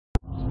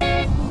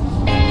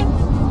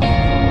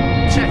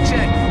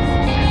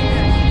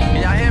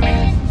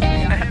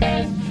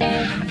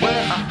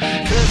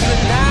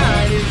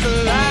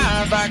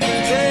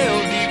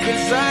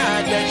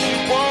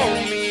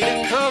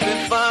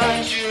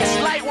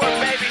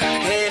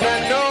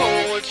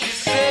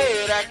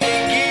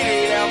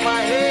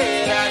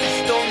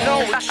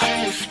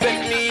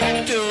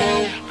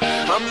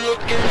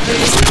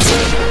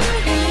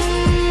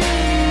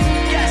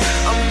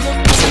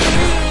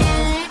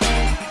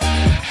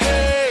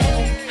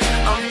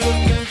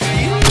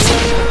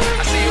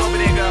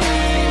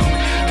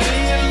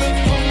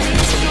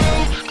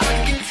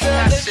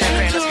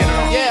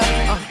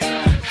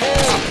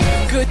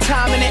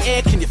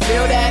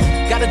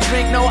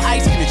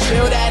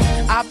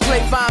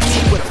Clay find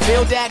me with a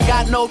feel that.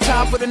 Got no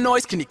time for the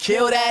noise, can you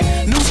kill that?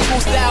 New school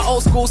style,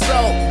 old school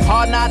soul.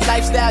 Hard knock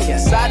lifestyle,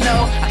 yes I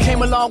know. I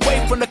came a long way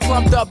from the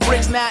clumped up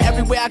bricks. Now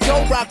everywhere I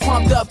go, rock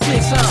pumped up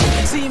kicks,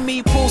 See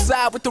me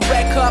poolside with the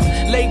red cup,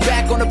 laid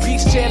back on the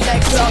beach chair,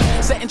 legs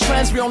up. Setting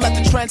trends, we don't let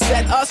the trend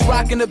set us.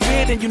 Rocking the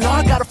beard, and you know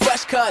I got a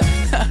fresh cut.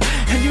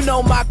 And you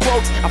know my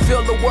quotes, I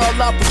fill the world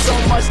up with so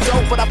much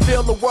dope, but I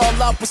fill the world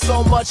up with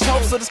so much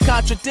hope. So there's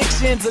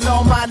contradictions in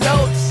all my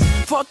notes.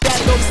 Fuck that,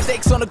 throw the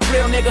steaks on the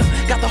grill, nigga.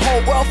 Got the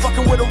whole world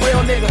fucking with a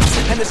real nigga,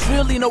 and there's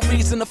really no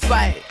reason to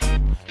fight.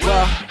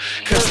 Well,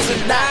 cause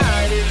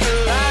tonight is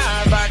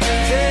alive, I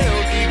can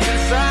tell deep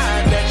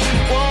inside that you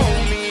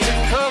want me to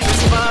come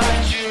and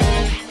find you.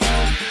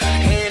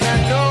 And I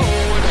know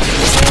what you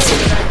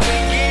said, I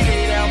can't get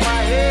it out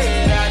my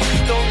head. I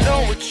just don't know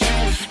what you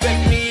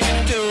expect me to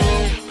do.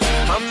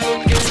 I'm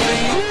looking for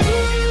you,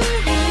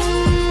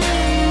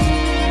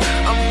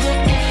 I'm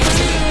looking for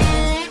you.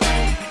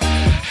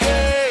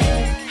 Hey,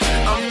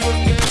 I'm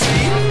looking for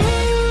you.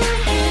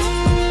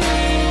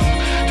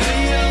 Do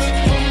you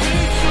look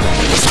for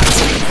me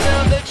too?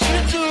 Now that you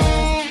do,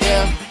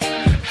 yeah.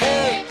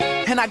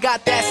 Hey, and I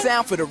got that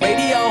sound for the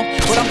radio,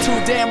 but I'm too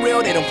damn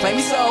real, they don't play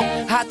me so.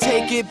 I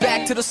take it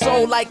back to the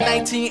soul like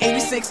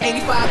 1986,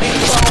 85,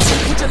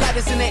 84. Put your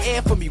lighters in the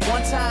air for me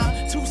one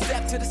time. Two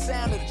step to the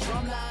sound of the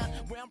drum line.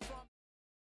 Where I'm